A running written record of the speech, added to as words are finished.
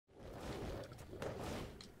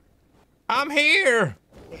I'm here.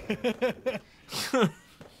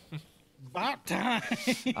 About time.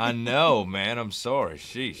 I know, man. I'm sorry.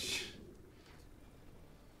 Sheesh.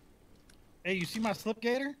 Hey, you see my slip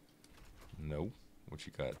gator? No. What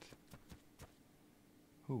you got?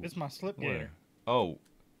 Who? It's my slip Where? gator. Oh,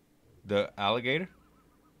 the alligator?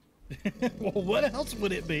 Well, what else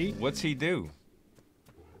would it be? What's he do?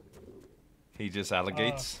 He just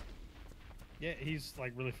alligates? Yeah, he's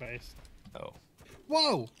like really fast. Oh.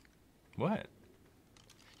 Whoa! What?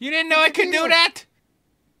 You didn't know I could do that?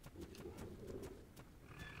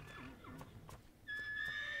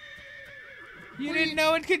 You didn't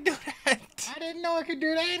know it could do that? I didn't know I could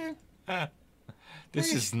do that.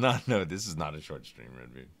 This is not a short stream,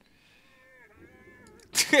 Redbeard.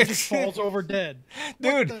 It just falls over dead.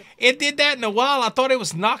 Dude, it did that in a while. I thought it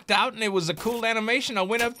was knocked out and it was a cool animation. I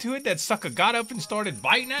went up to it, that sucker got up and started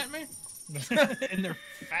biting at me. And they're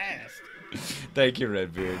fast. Thank you,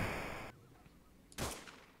 Redbeard.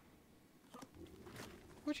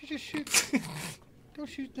 What'd you just shoot? Don't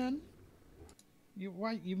shoot none. You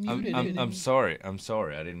muted it. I'm sorry. I'm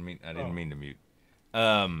sorry. I didn't mean to mute.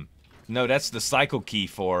 No, that's the cycle key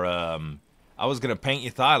for I was gonna paint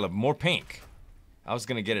your thigh more pink. I was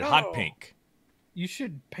gonna get it hot pink. You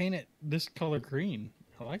should paint it this color green.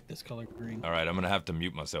 I like this color green. All right, I'm gonna have to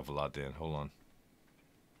mute myself a lot then. Hold on.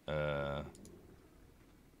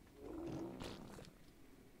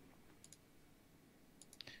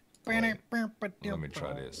 Let me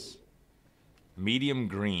try this. Medium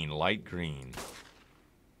green, light green.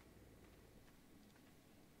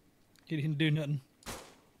 You didn't do nothing.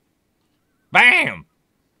 Bam!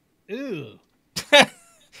 Ew.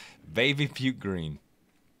 Baby puke green.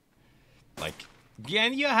 Like, yeah,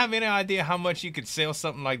 you have any idea how much you could sell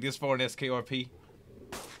something like this for an SKRP?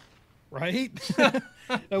 Right?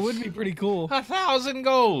 That would be pretty cool. 1,000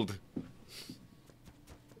 gold.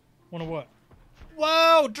 Wonder what?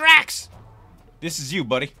 Whoa, Drax! This is you,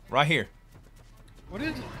 buddy. Right here. What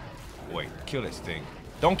is it? Wait, kill this thing.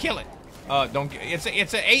 Don't kill it. Don't. It's an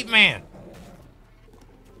 8-man.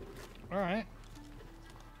 All right.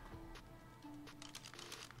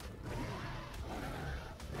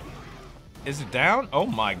 Is it down? Oh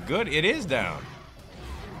my good, it is down.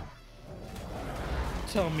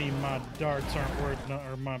 Tell me my darts aren't worth nothing,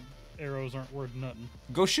 or my arrows aren't worth nothing.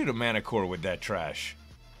 Go shoot a manicore with that trash.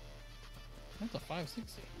 That's a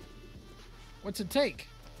 560. What's it take?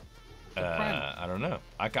 I don't know.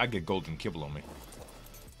 I get golden kibble on me.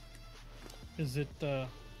 Is it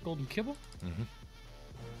golden kibble? Mm-hmm.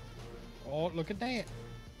 Oh, look at that.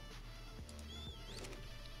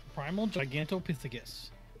 Primal Gigantopithecus.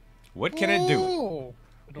 What can it do? Oh!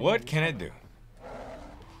 What can it do?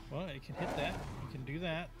 Well, it can hit that. You can do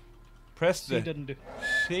that. Press C the doesn't do.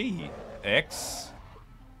 C, X.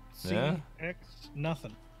 C, Yeah. X,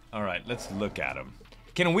 nothing. All right, let's look at him.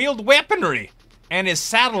 Can wield weaponry and is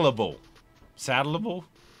saddleable. Saddleable?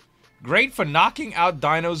 Great for knocking out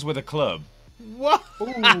dinos with a club. Whoa!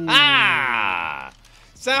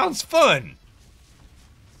 Sounds fun.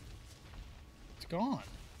 It's gone.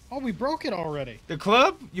 Oh, we broke it already. The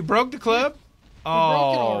club? You broke the club? broke it Oh,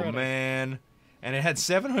 already. man. And it had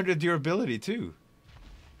 700 durability, too.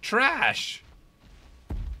 Trash.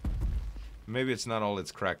 Maybe it's not all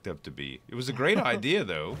it's cracked up to be. It was a great idea,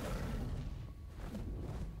 though.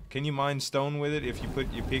 Can you mine stone with it if you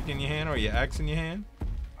put your pick in your hand or your axe in your hand?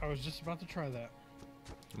 I was just about to try that.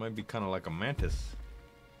 It might be kind of like a mantis.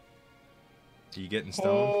 You getting stone?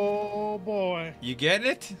 Oh, boy. You getting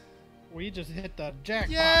it? We just hit the jackpot.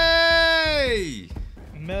 Yay!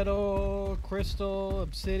 Metal, crystal,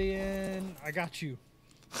 obsidian. I got you.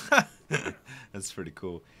 That's pretty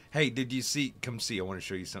cool. Hey, did you see? Come see. I want to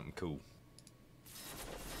show you something cool.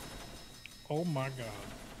 Oh, my God.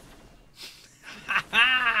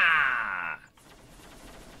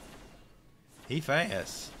 He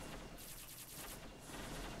fast.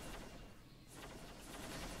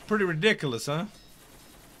 Pretty ridiculous, huh?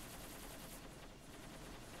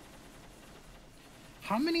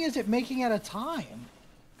 How many is it making at a time?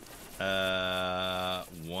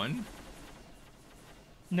 One.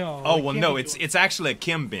 No. Oh it well, can't no. be It's actually a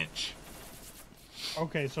chem bench.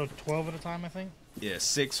 Okay, so 12 at a time, I think. Yeah,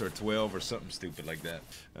 6 or 12 or something stupid like that.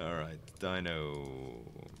 All right, Dino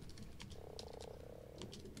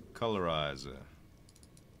colorizer.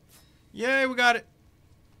 Yay, we got it.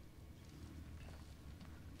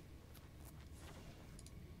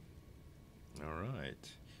 All right.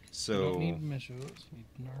 So don't need measures, need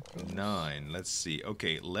narcos. 9. Let's see.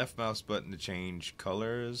 Okay, left mouse button to change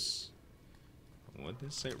colors. What did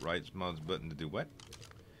it say? Right mouse button to do what?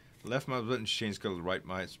 Left mouse button to change colors. Right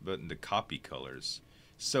mouse button to copy colors.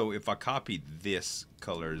 So if I copy this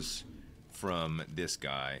colors, from this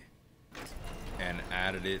guy and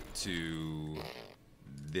added it to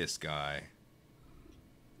this guy.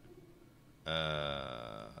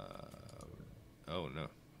 Oh no,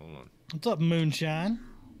 hold on. What's up, Moonshine?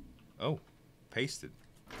 Oh, pasted.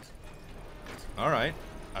 All right,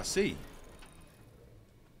 I see.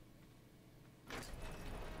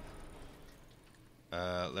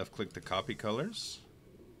 Left click the copy colors.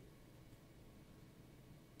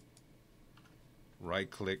 Right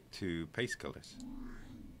click to paste colors.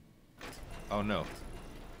 Oh no.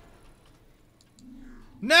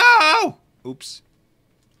 No! Oops.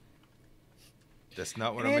 That's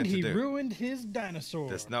not what I meant to do. And he ruined his dinosaur.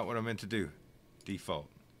 That's not what I meant to do. Default.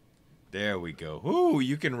 There we go. Ooh,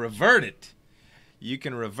 you can revert it. You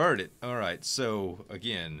can revert it. All right, so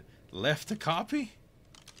again, left to copy?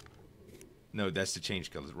 No, that's to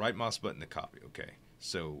change colors. Right mouse button to copy. Okay.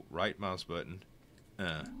 So right mouse button.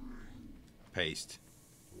 Paste.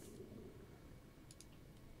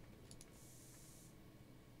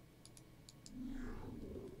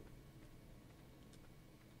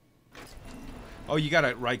 Oh, you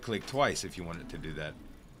gotta right click twice if you wanted to do that.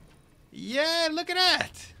 Yeah, look at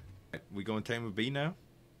that. We going tame a bee now?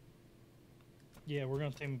 Yeah, we're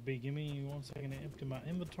gonna tame a bee. Give me 1 second to empty my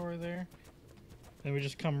inventory there. Then we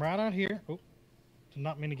just come right out here. Oh, did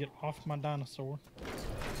not mean to get off my dinosaur.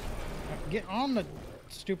 Get on the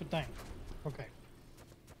stupid thing. Okay.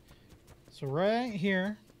 So right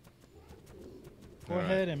here, go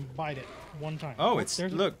ahead and bite it 1 time. Oh, it's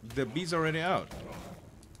look, the bee's already out.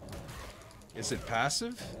 Is it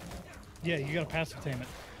passive? Yeah, you gotta passive tame it.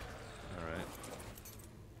 All right.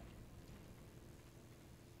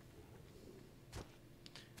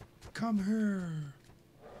 Come here.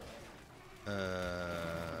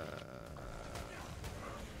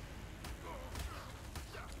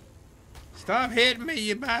 Stop hitting me,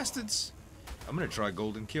 you bastards! I'm gonna try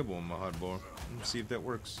golden kibble on my hotbar. Let's see if that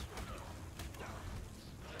works.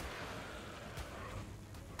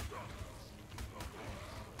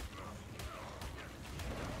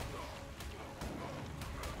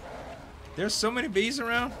 There's so many bees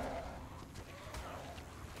around.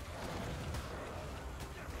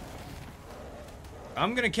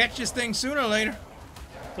 I'm gonna catch this thing sooner or later.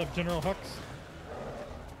 What's up, General Hux?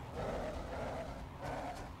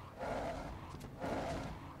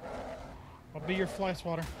 I'll be your fly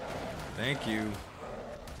swatter. Thank you.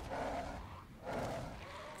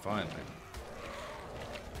 Finally.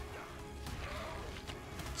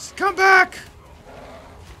 Come back!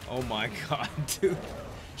 Oh my god, dude.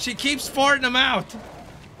 She keeps farting them out.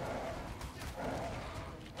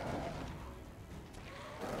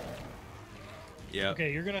 Yeah.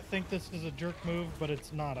 Okay, you're gonna think this is a jerk move, but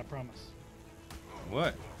it's not, I promise.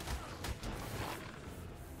 What?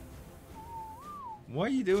 What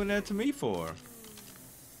are you doing that to me for?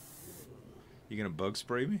 You gonna bug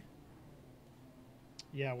spray me?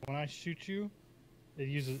 Yeah, when I shoot you,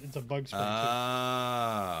 it's a bug spray too.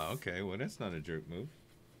 Ah, okay. Well, that's not a jerk move.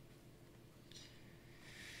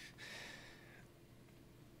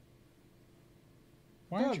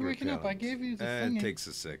 Why aren't you waking up? I gave you the thing. It takes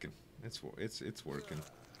a second. It's working.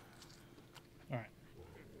 All right.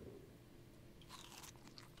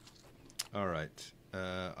 All right.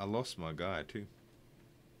 I lost my guy too.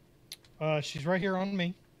 She's right here on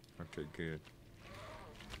me. Okay, good.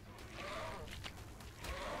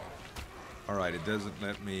 All right, it doesn't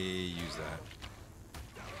let me use that.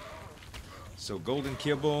 So golden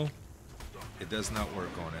kibble, it does not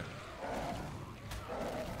work on it.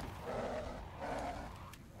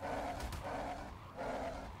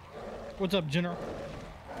 What's up, General?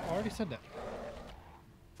 I already said that.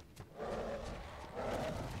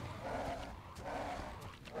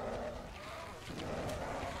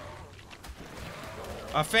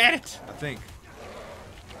 I fed it, I think.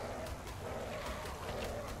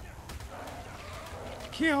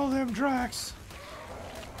 Kill them Draax.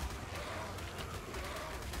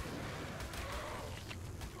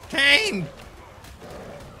 Tame!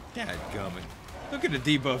 Dadgummit. Look at the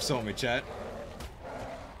debuffs on me, chat.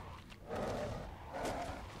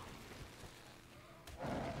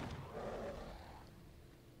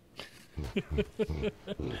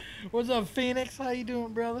 What's up, Phoenix? How you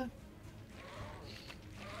doing, brother?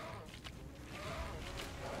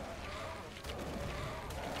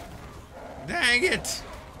 Dang it!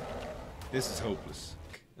 This is hopeless.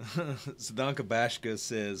 Sadanka Bashka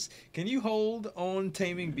says, "Can you hold on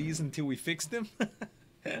taming bees until we fix them?"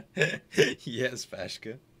 Yes,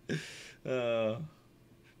 Bashka.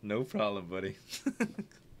 No problem, buddy.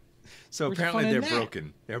 So Where's apparently fun in they're that?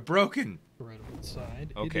 broken. They're broken. Right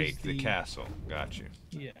inside. Okay, It is the castle. Got you.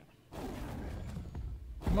 Yeah.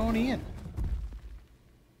 Come on in.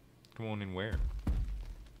 Come on in where?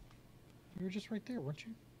 You were just right there, weren't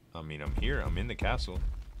you? I mean, I'm here. I'm in the castle.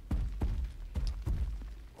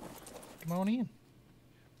 Come on in.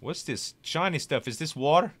 What's this shiny stuff? Is this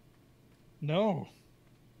water? No.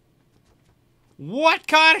 What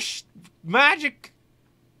kind of magic?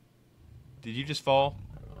 Did you just fall?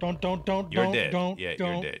 Don't, You're dead. don't, Yeah,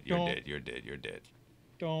 don't, you're dead. You're dead. You're dead. You're dead.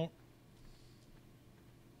 Don't.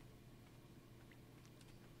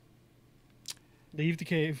 Leave the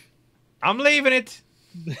cave. I'm leaving it.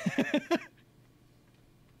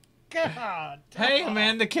 God. Hey,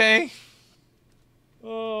 Amanda K.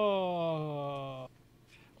 Oh.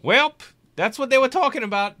 Welp, that's what they were talking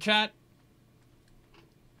about, chat.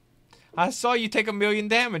 I saw you take 1,000,000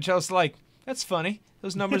 damage. I was like, that's funny.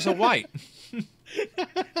 Those numbers are white.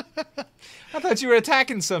 I thought you were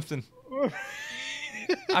attacking something.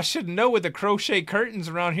 I should know with the crochet curtains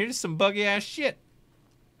around here. There's some buggy ass shit.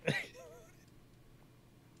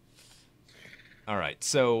 All right,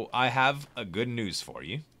 so I have a good news for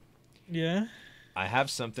you. Yeah? I have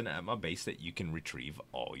something at my base that you can retrieve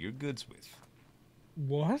all your goods with.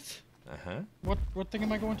 What? Uh-huh. What thing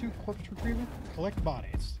am I going to? Corpse retriever? Collect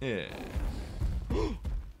bodies. Yeah.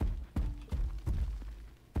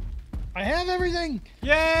 I have everything!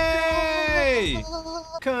 Yay!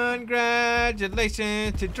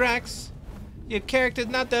 Congratulations to Drax. Your character's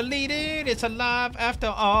not deleted. It's alive after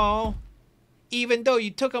all. Even though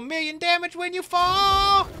you took 1,000,000 damage when you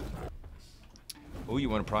fall. Oh, you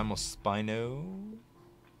want a primal Spino?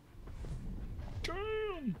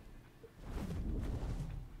 Damn!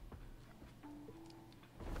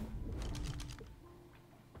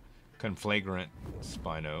 Conflagrant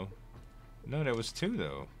Spino. No, there was 2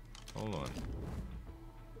 though. Hold on.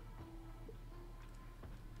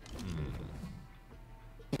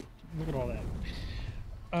 Look at all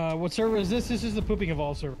that. What server is this? This is the pooping of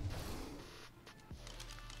all server.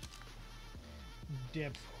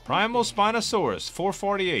 Dip. Primal Spinosaurus,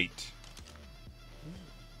 448.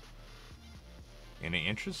 Any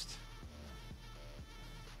interest?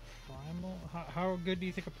 Primal? How good do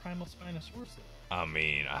you think a primal Spinosaurus is? I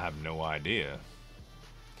mean, I have no idea.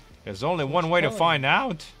 There's only one way to find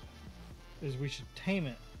out. Is we should tame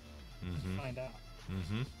it and find out.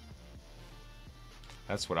 Mm-hmm.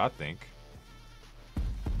 That's what I think.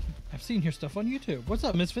 I've seen your stuff on YouTube. What's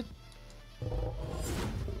up, Misfit?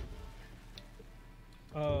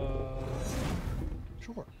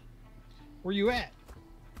 Sure. Where you at,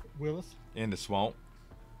 Willis? In the swamp.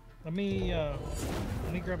 Let me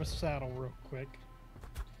grab a saddle real quick.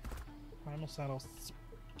 Primal saddle.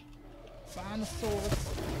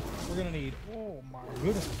 Spinosaurus. We're gonna need. Oh my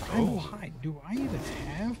goodness, primal hide. Do I even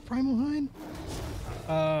have primal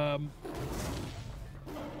hide?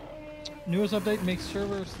 Newest update makes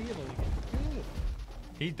server seeable again. Good.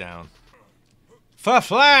 He down.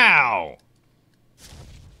 Fa-flow!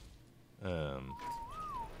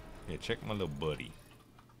 Yeah, check my little buddy.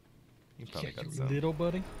 He probably Check got your some. little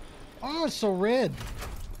buddy. Oh, it's so red.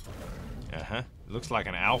 Uh-huh. Looks like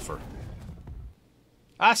an alpha.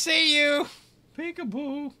 I see you!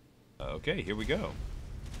 Peekaboo! Okay, here we go.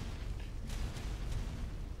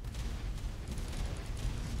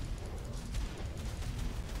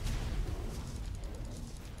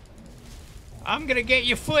 I'm gonna get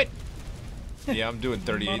your foot! Yeah, I'm doing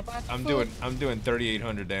 38. I'm doing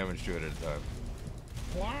 3,800 damage to it at a time.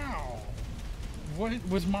 Wow. What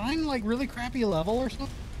was mine like? Really crappy level or something?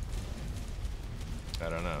 I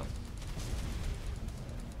don't know.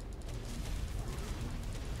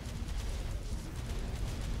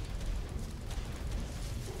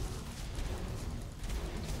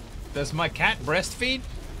 Does my cat breastfeed?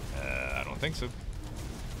 I don't think so.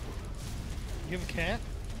 You have a cat?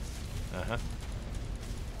 Uh-huh.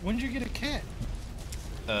 When did you get a cat?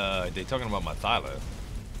 They talking about my Thyla.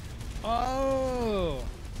 Oh.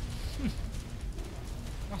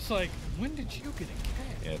 I was like, when did you get a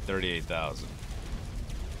cat? Yeah, 38,000.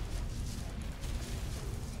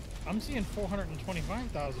 I'm seeing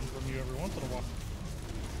 425,000 from you every once in a while.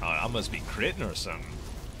 I must be critting or something.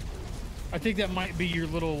 I think that might be your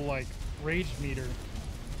little like rage meter.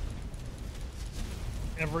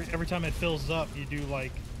 Every time it fills up, you do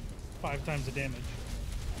like 5 times the damage.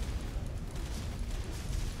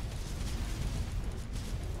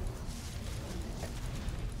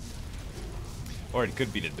 Or it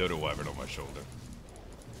could be the dodo wyvern on my shoulder.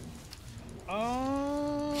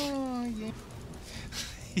 Oh, yeah.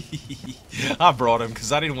 I brought him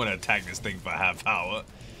because I didn't want to attack this thing for half hour.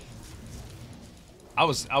 I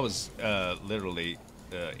was literally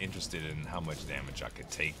interested in how much damage I could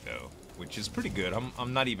take though, which is pretty good.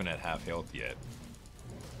 I'm not even at half health yet.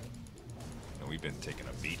 And we've been taking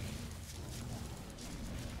a beating.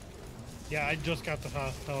 Yeah, I just got the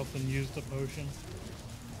hot health and used the potion.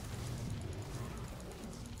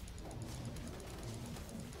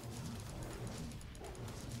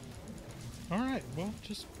 Alright, well,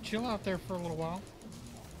 just chill out there for a little while.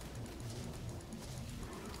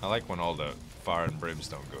 I like when all the fire and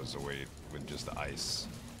brimstone goes away with just the ice.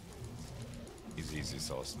 He's easy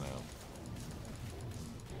sauce now.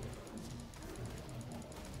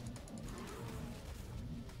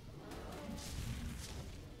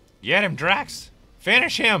 Get him, Draax!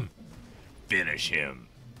 Finish him! Finish him!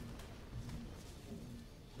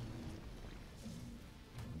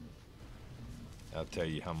 I'll tell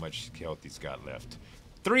you how much health he's got left.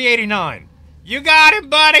 389! You got him,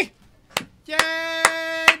 buddy! Yay!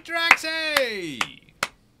 Draaxy!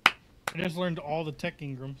 I just learned all the tech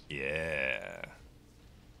Ingrams. Yeah.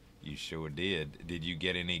 You sure did. Did you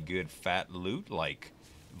get any good fat loot, like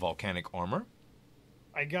volcanic armor?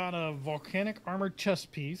 I got a volcanic armor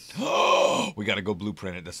chest piece. We gotta go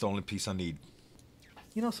blueprint it. That's the only piece I need.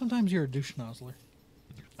 You know, sometimes you're a douche nozzler.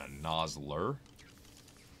 A nozzler?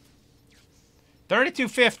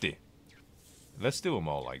 3250. Let's do them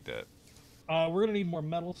all like that. We're gonna need more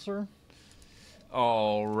metal, sir.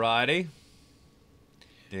 Alrighty.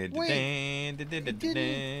 Dude,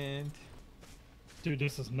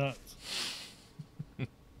 this is nuts.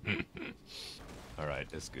 Alright,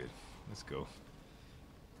 that's good. Let's go.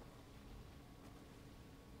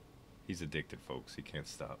 He's addicted, folks. He can't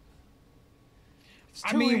stop.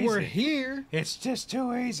 I mean, we're here. It's just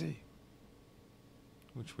too easy.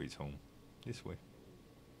 Which way's home? This way.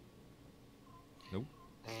 Nope.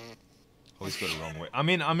 Always go the wrong way. I'm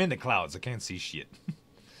in the clouds. I can't see shit.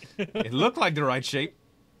 It looked like the right shape.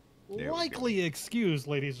 Likely excuse,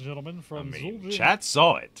 ladies and gentlemen, from Zul'jin. Chat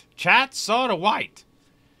saw it. Chat saw the white.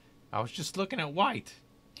 I was just looking at white.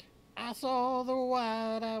 I saw the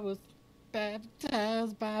white. I was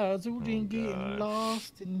baptized by Zul'jin, getting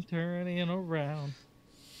lost and turning around.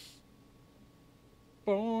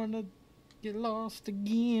 Born to get lost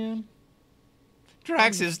again.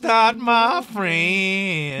 Draax is not my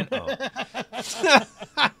friend.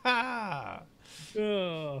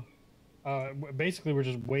 Basically, we're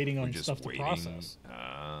just waiting on stuff to process.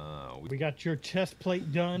 We got your chest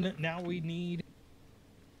plate done. Now we need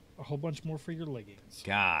a whole bunch more for your leggings.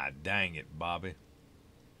 God dang it, Bobby.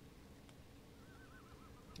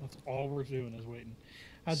 That's all we're doing is waiting.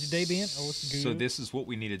 How's your day been? Oh, it's good. So this is what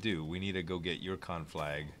we need to do. We need to go get your con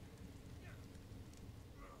flag.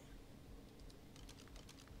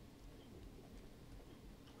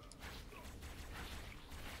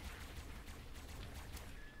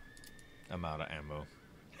 I'm out of ammo.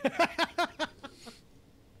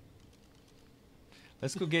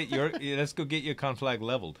 Let's go get your con flag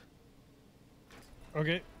leveled.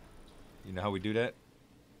 Okay. You know how we do that?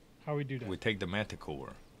 How we do that? We take the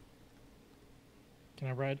manticore. Can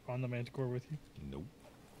I ride on the manticore with you? Nope.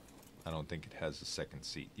 I don't think it has a second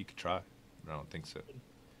seat. You could try, but I don't think so.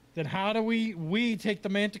 Then how do we take the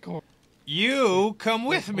manticore? You come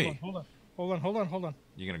with me. Hold on.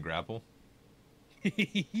 You gonna grapple?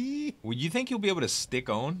 Well, you think you'll be able to stick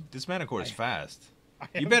on? This manticore is fast.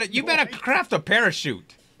 You better craft a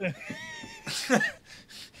parachute.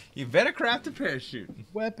 You better craft a parachute.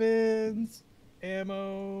 Weapons,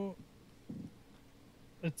 ammo.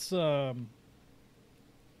 It's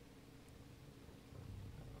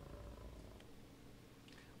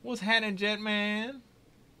What's happening, Jetman?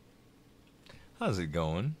 How's it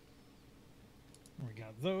going? We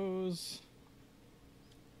got those.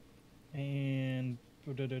 And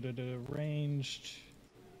ranged.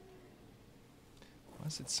 Why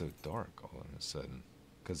is it so dark all of a sudden?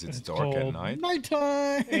 Because it's dark at night?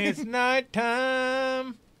 Nighttime! It's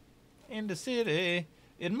nighttime in the city.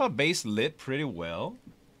 Isn't my base lit pretty well?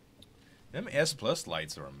 Them S Plus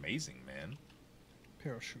lights are amazing, man.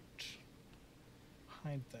 Parachute.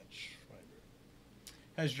 Hide that spider.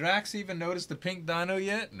 Has Draax even noticed the pink dino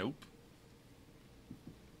yet? Nope.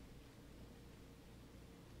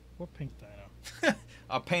 What pink dino?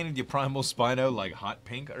 I painted your primal Spino like hot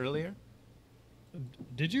pink earlier.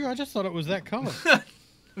 Did you? I just thought it was that color.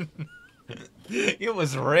 It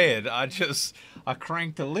was red. I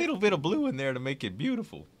cranked a little bit of blue in there to make it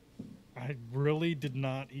beautiful. I really did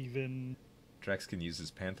not even... Draax can use his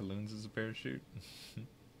pantaloons as a parachute.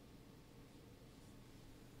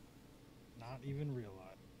 Not even realize.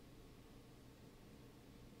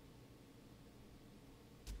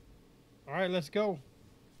 All right, let's go.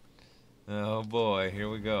 Oh boy, here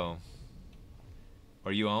we go.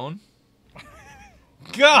 Are you on?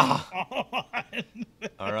 God!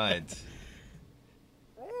 All right.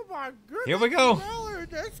 Oh my goodness. Here we go. Miller,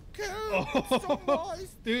 that's cool. So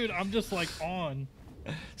nice. Dude, I'm just like on.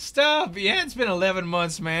 Stop. Yeah, it's been 11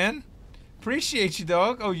 months, man. Appreciate you,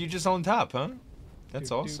 dog. Oh, you just on top, huh?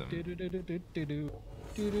 That's awesome.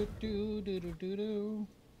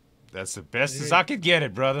 That's the best as I could get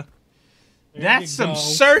it, brother. That's some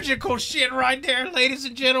surgical shit right there, ladies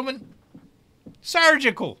and gentlemen.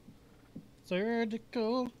 Surgical.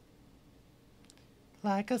 Surgical.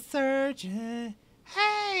 Like a surgeon.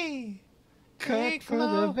 Hey. Cut for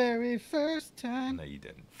the very first time. No, you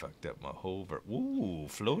didn't. Fucked up my whole Ooh,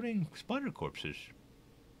 floating spider corpses.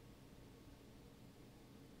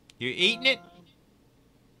 You eating it?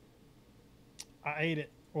 I ate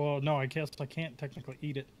it. Well, no, I guess I can't technically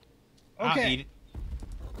eat it. Okay. I'll eat it.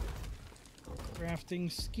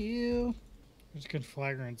 Crafting skill. There's good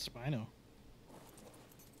flagger and spino.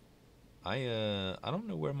 I don't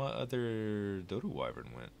know where my other dodo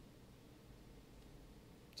wyvern went.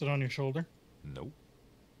 Is it on your shoulder? Nope.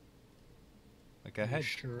 Like I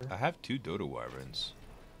have 2 dodo wyverns,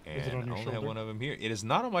 and I only have one of them here. It is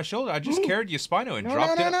not on my shoulder. I just carried you spino and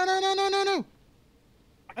dropped it. No!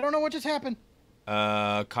 I don't know what just happened.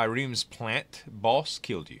 Kyreem's plant boss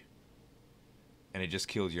killed you, and it just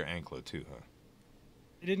killed your anklo too, huh?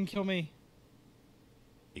 It didn't kill me.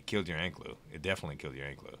 It killed your anklo. It definitely killed your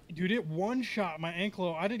anklo. Dude, it one-shot my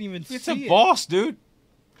anklo. I didn't even see it. It's a boss, dude.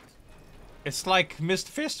 It's like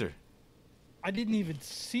Mr. Fister. I didn't even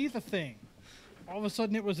see the thing. All of a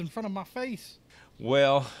sudden, it was in front of my face.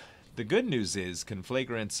 Well, the good news is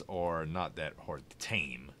conflagrants are not that hard to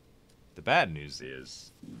tame. The bad news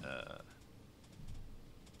is, it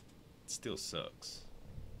still sucks.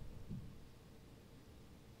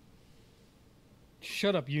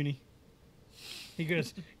 Shut up, Uni. He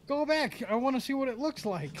goes, go back. I want to see what it looks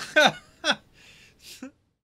like.